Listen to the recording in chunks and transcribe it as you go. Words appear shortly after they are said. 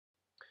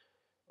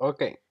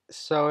Okay,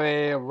 so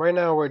right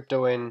now we're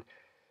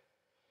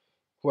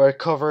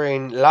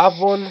covering Lab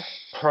 1,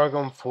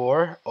 Program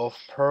 4 of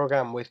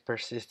Program with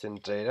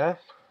Persistent Data.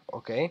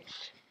 Okay,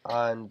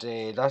 and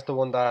that's the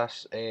one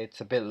that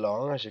it's a bit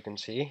long, as you can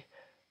see.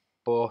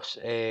 But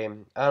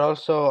and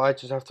also I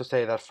just have to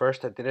say that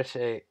first I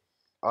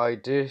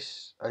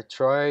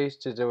tried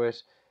to do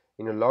it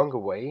in a longer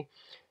way,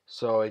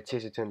 so it's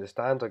easy to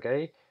understand.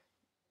 Okay,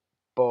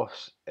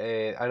 but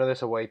I know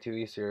there's a way to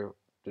easier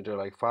to do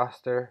like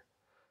faster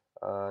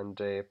and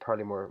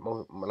probably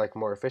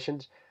more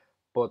efficient,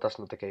 but that's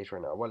not the case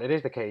right now. Well, it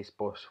is the case,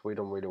 but we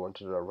don't really want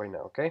to do that right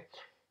now. Okay,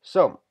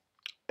 so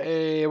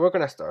we're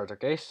gonna start.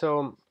 Okay,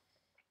 so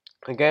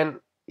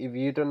again, if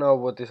you don't know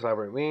what this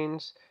library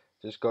means,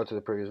 just go to the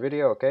previous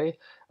video. Okay,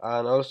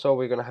 and also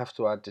we're gonna have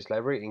to add this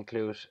library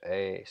include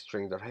a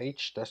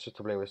string.h. That's just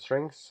to play with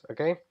strings.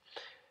 Okay,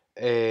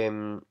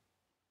 um,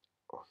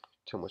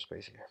 too much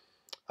space here.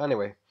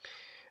 Anyway,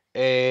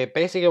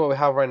 basically what we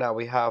have right now,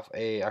 we have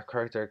a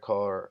character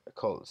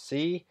called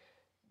C,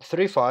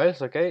 three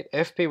files. Okay,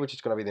 fp, which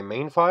is gonna be the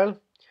main file.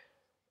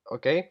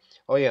 Okay,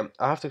 oh yeah,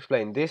 I have to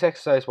explain this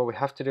exercise. What we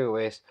have to do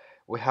is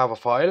we have a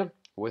file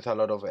with a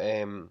lot of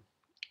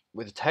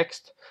with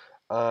text,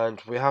 and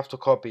we have to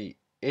copy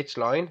each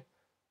line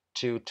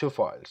to two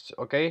files.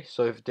 Okay,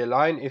 so if the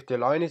line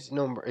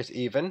is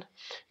even,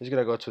 it's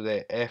gonna go to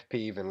the fp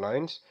even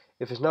lines.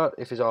 If it's not,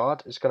 if it's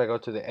odd, it's gonna go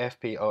to the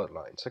fp odd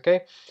lines.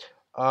 Okay,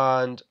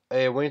 and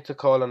we need to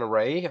call an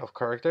array of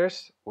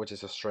characters, which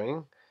is a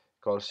string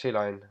called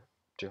cline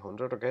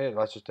 200. Okay,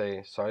 that's just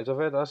the size of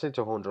it. I say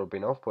 200 would be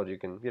enough, but you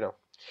can,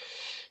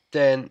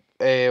 then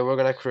we're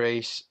gonna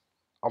create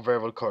a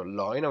variable called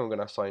line, and we're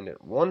gonna assign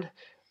it 1.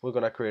 We're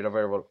gonna create a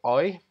variable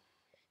I,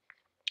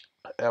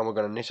 and we're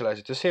gonna initialize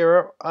it to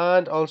 0,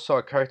 and also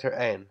a character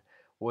n,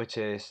 which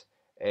is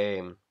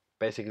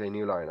basically a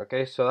new line.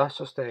 Okay, so that's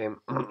just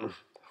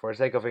for the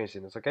sake of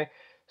instance. Okay,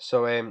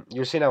 so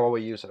you'll see now what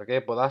we use it. Okay,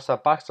 but that's a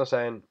backslash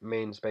n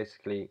means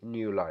basically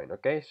new line.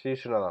 Okay, so you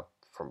should know that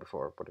from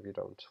before, but if you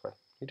don't, well,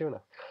 you do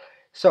now.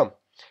 So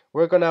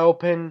we're gonna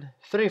open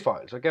three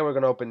files. Okay, we're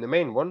gonna open the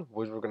main one,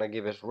 which we're gonna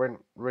give it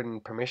written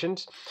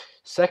permissions.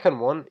 Second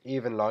one,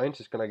 even lines,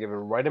 is gonna give it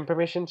writing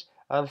permissions,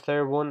 and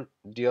third one,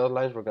 the other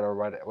lines, we're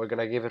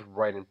gonna give it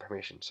writing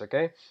permissions.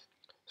 Okay,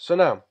 so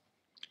now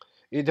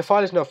if the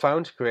file is not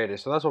found, create it.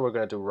 So that's what we're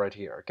gonna do right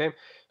here. Okay,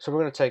 so we're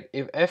gonna take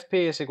if fp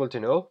is equal to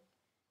null.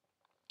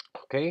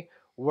 Okay,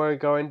 we're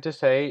going to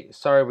say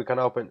sorry, we can't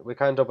open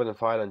the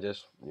file and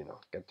just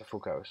get the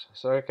fuck out.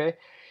 So okay.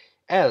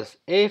 Else,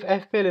 if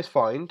fpl is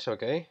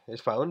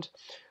found,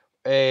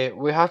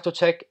 we have to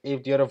check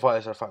if the other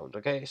files are found.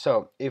 Okay,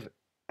 so if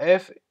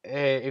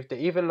the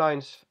even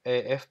lines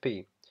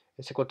fp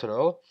is equal to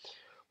null,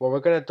 what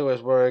we're gonna do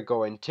is we're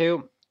going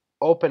to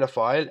open a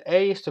file.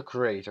 A is to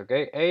create.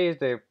 Okay, A is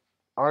the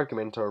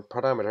argument or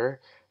parameter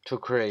to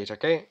create.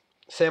 Okay,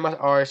 same as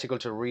R is equal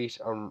to read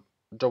and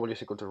W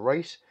is equal to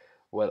write.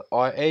 Well,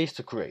 A is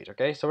to create.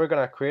 Okay, so we're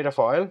gonna create a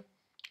file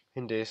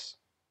in this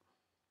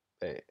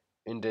uh,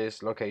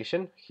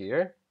 location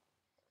here.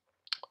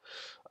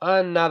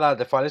 And now that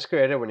the file is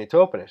created, we need to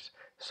open it.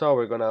 So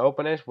we're gonna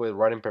open it with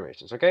writing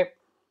permissions. Okay,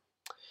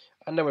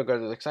 and then we're gonna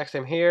do the exact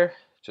same here.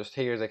 Just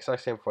here is the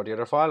exact same for the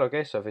other file.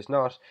 Okay, so if it's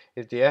not,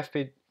 if the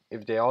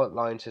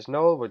outline is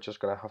null, we're just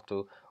gonna have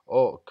to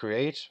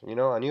create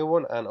a new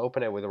one and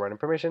open it with the writing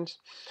permissions.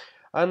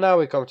 And now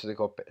we come to the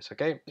good bit.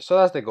 Okay, so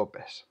that's the good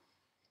bit.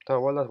 So,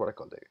 well, that's what I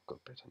call the good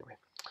bit anyway.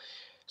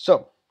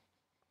 So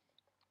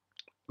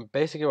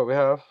basically what we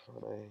have,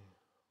 and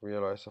I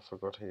realized I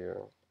forgot here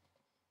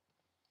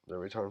the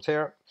returns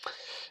here.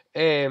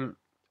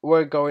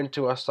 We're going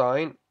to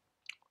assign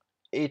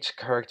each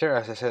character,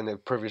 as I said in the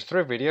previous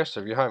three videos.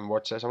 So if you haven't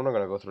watched this, I'm not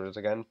going to go through this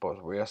again,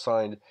 but we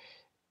assigned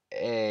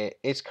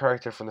each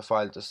character from the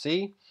file to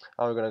C,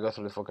 and we're going to go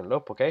through the fucking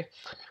loop. Okay,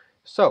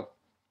 so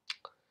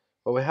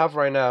what we have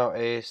right now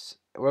is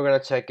we're going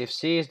to check if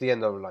C is the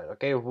end of the line.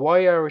 Okay,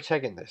 why are we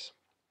checking this?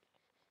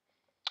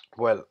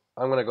 Well,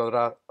 I'm going to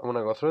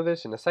go through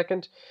this in a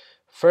second.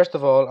 First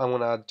of all, I'm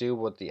going to do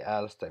what the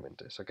else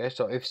statement is. Okay,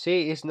 so if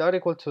C is not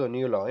equal to a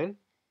new line,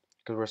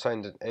 because we're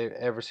assigned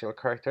every single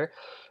character,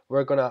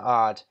 we're gonna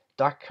add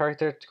that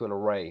character to an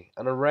array.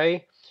 An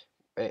array,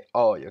 I.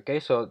 Okay,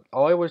 so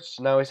I, which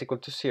now is equal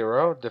to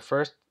 0. The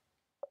first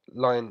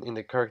line in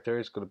the character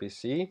is gonna be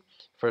C.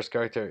 First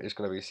character is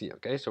gonna be C.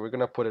 Okay, so we're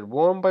gonna put it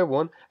one by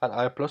one, and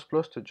I plus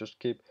plus to just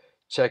keep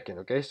checking.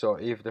 Okay, so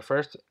if the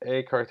first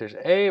A character is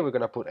A, we're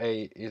gonna put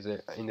A is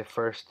in the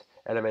first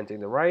element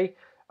in the array,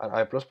 and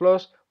I plus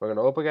plus. We're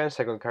gonna open again.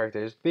 Second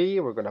character is B.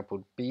 We're gonna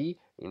put B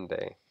in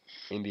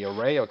the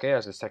array, okay,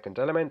 as the second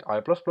element, I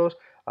plus plus,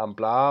 and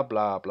blah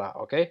blah blah.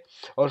 Okay,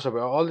 also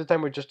all the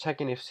time we're just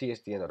checking if C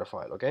is the end of the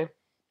file. Okay,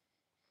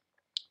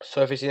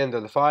 so if it's the end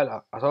of the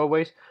file, as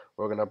always,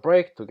 we're gonna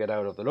break to get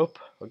out of the loop.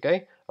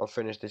 Okay, I'll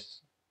finish this,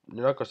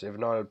 because if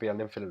not, it'll be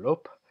an infinite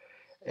loop.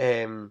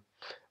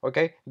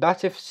 Okay,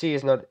 that's if C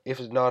is not, if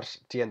it's not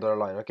the end of the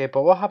line. Okay,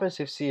 but what happens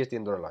if C is the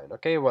end of the line?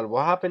 Okay, well,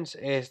 what happens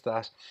is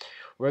that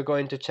we're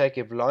going to check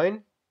if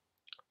line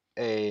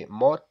a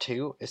mod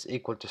 2 is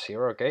equal to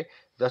 0, okay?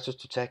 That's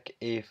just to check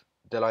if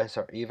the lines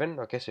are even,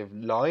 okay? So if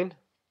line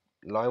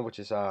which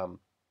is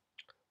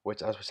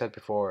which as we said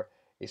before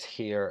is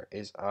here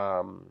is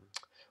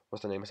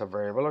what's the name, is a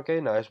variable, okay?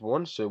 Now it's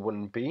 1, so it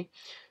wouldn't be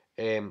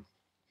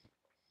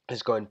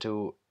is going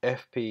to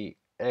fp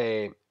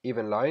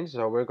even lines,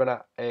 so we're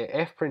gonna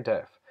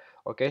fprintf,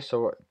 okay?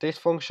 So this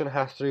function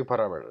has 3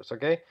 parameters,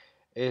 okay?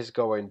 Is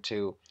going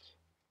to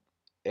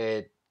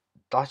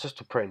that's just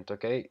to print,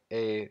 okay?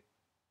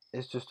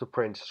 It's just to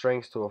print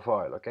strings to a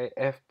file, okay?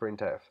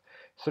 Fprintf.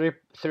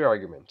 Three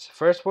arguments.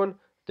 First one,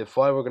 the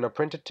file we're gonna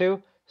print it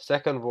to.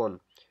 Second one,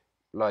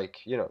 like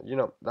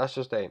that's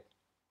just the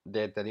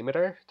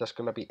delimiter. That's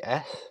gonna be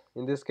s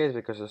in this case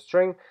because it's a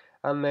string,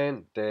 and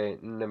then the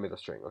name of the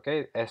string,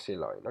 okay? sc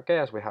line, okay,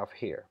 as we have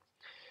here,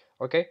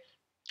 okay?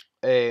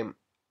 And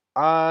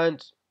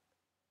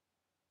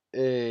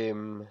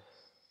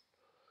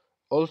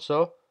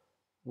also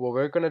what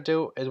we're gonna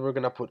do is we're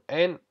gonna put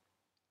a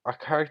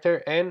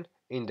character n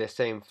in the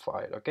same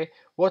file, okay?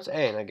 What's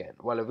n again?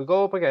 Well, if we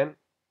go up again,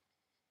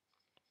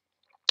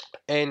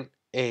 n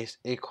is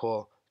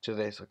equal to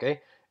this,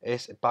 okay?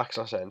 It's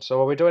backslash n. So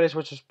what we're doing is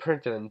we're just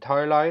printing an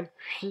entire line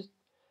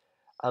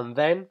and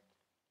then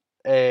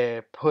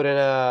put in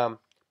a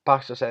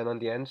backslash n on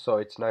the end so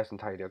it's nice and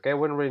tidy, okay?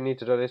 We wouldn't really need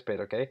to do this bit,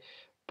 okay?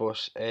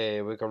 But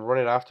we can run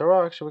it after,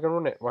 or actually we can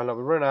run it, well no,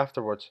 we run it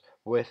afterwards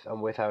with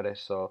and without it,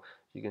 so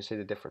you can see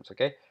the difference,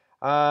 okay?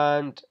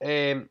 And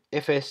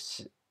if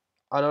it's,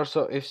 and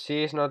also if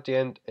c is not the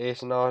end,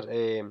 is not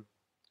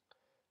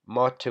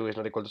mod 2 is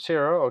not equal to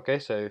 0, okay?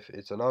 So if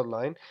it's an odd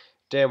line,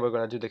 then we're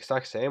going to do the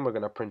exact same. We're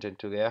going to print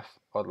into the f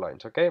odd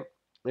lines, okay?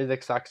 It's the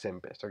exact same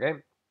bit, okay?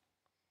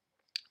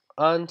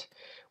 And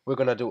we're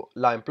going to do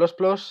line plus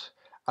plus,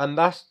 and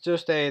that's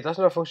just that's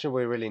not a function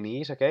we really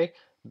need, okay?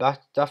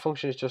 That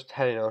function is just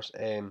telling us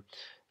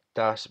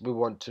that we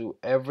want to,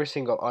 every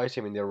single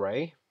item in the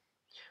array,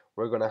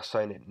 we're going to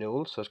assign it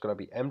null, so it's going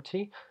to be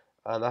empty,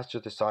 and that's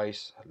just the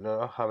size, I don't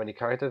know how many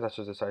characters, that's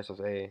just the size of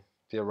the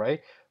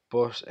array.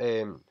 But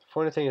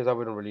funny thing is that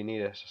we don't really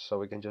need it, so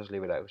we can just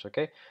leave it out,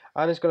 okay?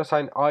 And it's going to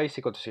assign I is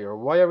equal to 0.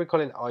 Why are we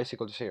calling I is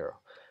equal to 0?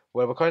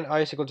 Well, we're calling I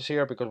is equal to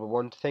 0 because we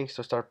want things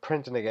to start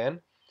printing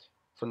again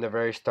from the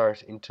very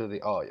start into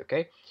the I,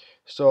 okay?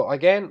 So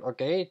again,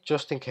 okay,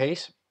 just in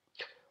case,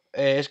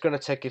 it's going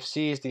to check if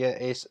C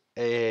is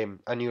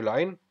a new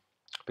line,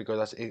 because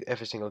that's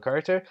every single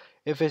character.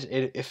 If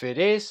it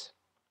is,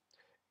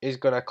 it's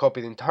gonna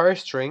copy the entire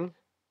string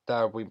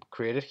that we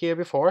created here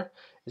before.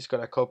 It's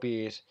gonna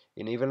copy it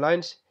in even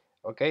lines,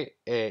 okay?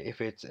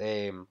 If it's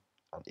an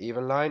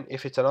even line,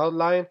 if it's an odd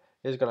line,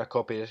 it's gonna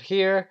copy it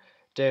here.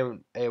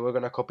 Then we're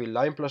gonna copy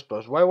line plus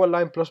plus. Why would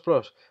line plus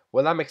plus?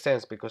 Well, that makes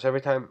sense because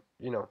every time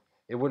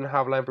it wouldn't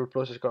have line plus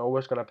plus. It's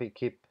always gonna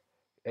keep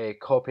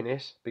copying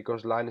it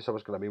because line is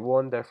always gonna be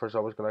 1. Therefore, it's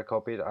always gonna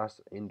copy it as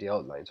in the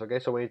odd lines. Okay,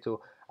 so we need to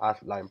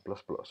add line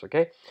plus plus.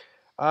 Okay,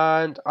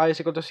 and I is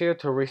equal to 0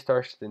 to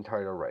restart the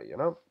entire array,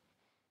 and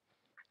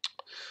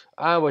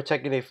we're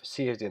checking if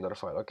C is the end of the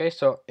file. Okay,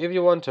 so if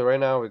you want to right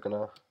now, we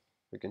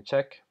can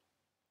check.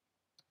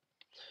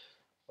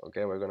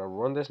 Okay, we're gonna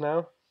run this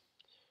now.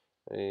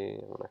 I'm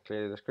gonna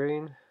clear the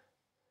screen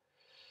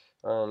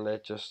and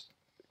let's just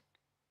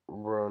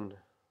run.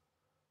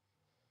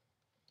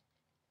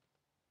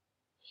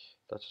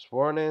 That's just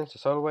warnings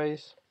as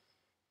always.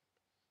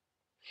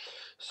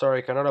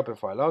 Sorry, cannot open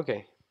file.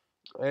 Okay,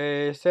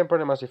 same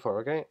problem as before.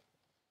 Okay,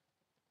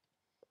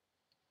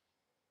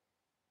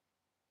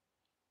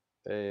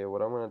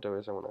 what I'm gonna do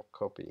is I'm gonna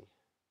copy,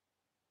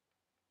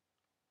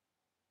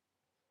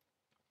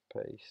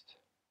 paste,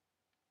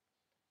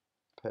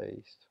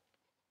 paste,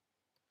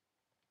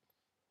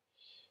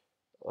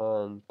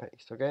 and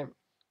paste. Okay,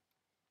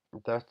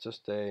 that's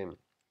just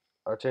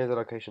I'll change the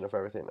location of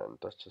everything, and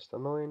that's just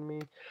annoying me.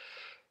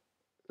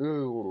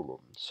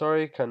 Ooh,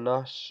 sorry,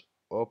 cannot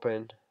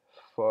open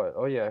file.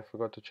 Oh yeah, I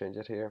forgot to change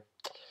it here.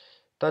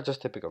 That's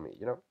just typical me,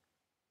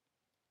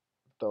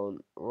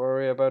 Don't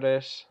worry about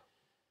it.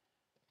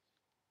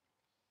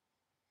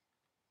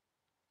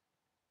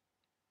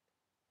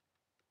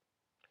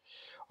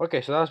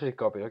 Okay, so that's been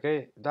copied.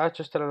 Okay, that's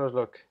just telling us,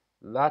 look,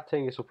 that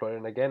thing is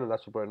uploading again, and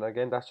that's uploading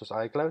again. That's just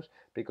iCloud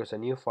because a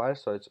new file,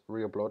 so it's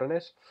re-uploading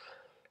it.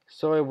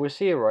 So if we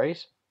see,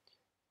 right,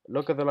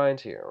 look at the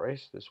lines here, right?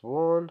 There's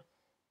 1,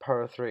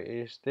 power 3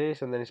 is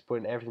this, and then it's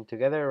putting everything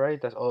together,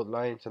 right? That's odd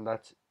lines and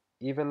that's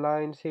even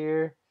lines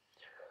here.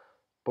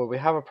 But we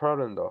have a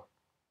problem though.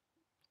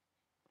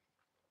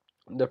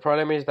 The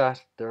problem is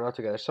that they're not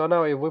together. So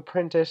now if we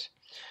print it,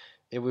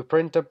 if we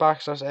print the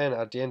backslash n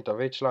at the end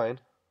of each line,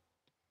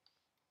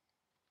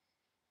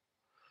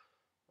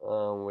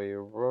 and we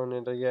run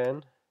it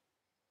again,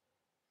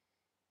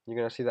 you're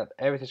gonna see that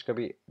everything's gonna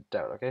be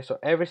down. Okay, so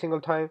every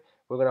single time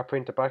we're gonna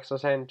print the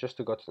backslash n just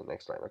to go to the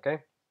next line. Okay,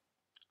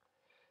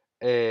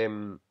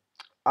 and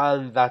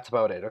that's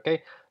about it.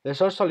 Okay,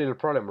 there's also a little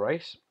problem,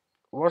 right?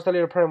 What's the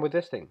little problem with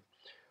this thing?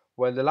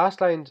 Well, the last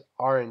lines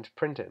aren't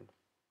printing.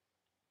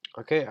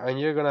 Okay, and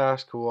you're gonna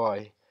ask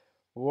why?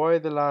 Why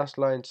the last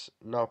lines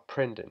not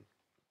printing?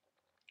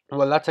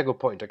 Well, that's a good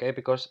point, okay?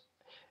 Because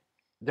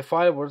the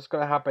file, what's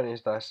going to happen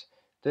is that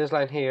this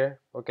line here,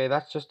 okay,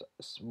 that's just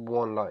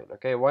one line,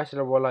 okay? Why is it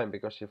a one line?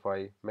 Because if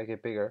I make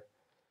it bigger,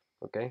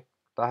 okay,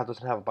 that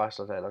doesn't have a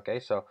backslash n, okay?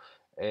 So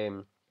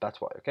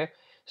that's why, okay?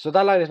 So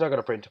that line is not going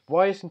to print.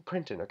 Why isn't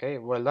printing, okay?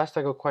 Well, that's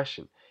a good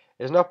question.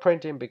 It's not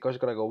printing because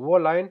it's going to go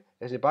one line.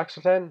 Is it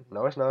backslash n?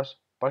 No, it's not.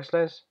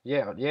 Backslash?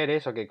 Yeah, yeah, it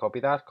is. Okay, copy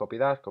that, copy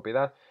that, copy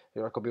that.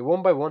 You're going to copy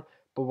one by one.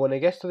 But when it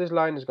gets to this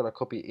line, it's going to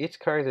copy each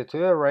character to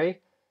the array.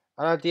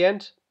 And at the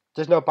end,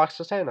 there's no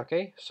backslash n,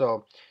 okay?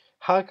 So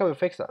how can we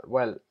fix that?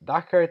 Well,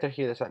 that character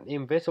here, there's an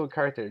invisible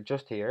character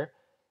just here,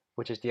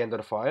 which is the end of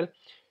the file.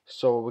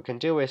 So what we can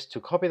do is to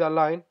copy that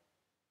line,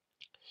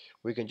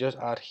 we can just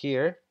add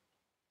here.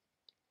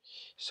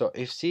 So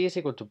if c is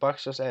equal to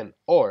backslash n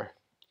or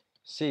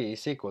c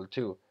is equal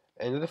to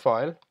end of the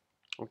file,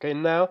 okay,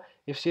 now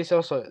if c is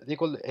also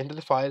equal to end of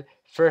the file,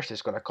 first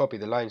it's going to copy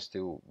the lines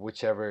to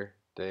whichever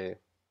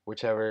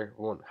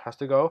one has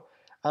to go,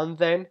 and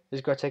then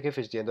it's going to check if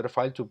it's the end of the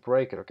file to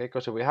break it, okay?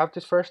 Because if we have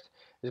this first,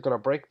 it's going to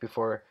break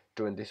before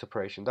doing this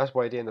operation. That's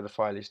why the end of the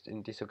file is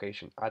in this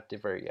occasion at the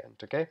very end,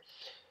 okay?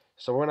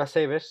 So we're going to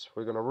save it,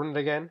 we're going to run it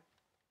again,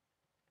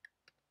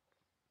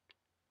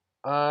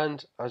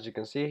 and as you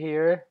can see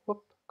here,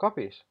 whoop,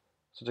 copies.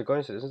 Such a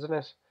coincidence, isn't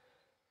it?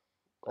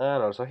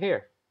 And also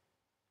here,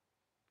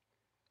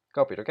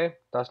 copied, okay?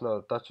 That's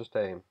just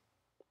a,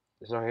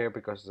 it's not here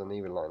because it's an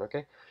even line,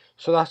 okay?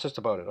 So that's just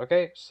about it,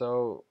 okay?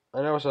 So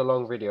I know it's a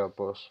long video,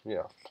 but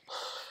yeah.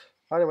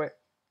 Anyway,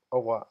 oh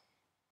what?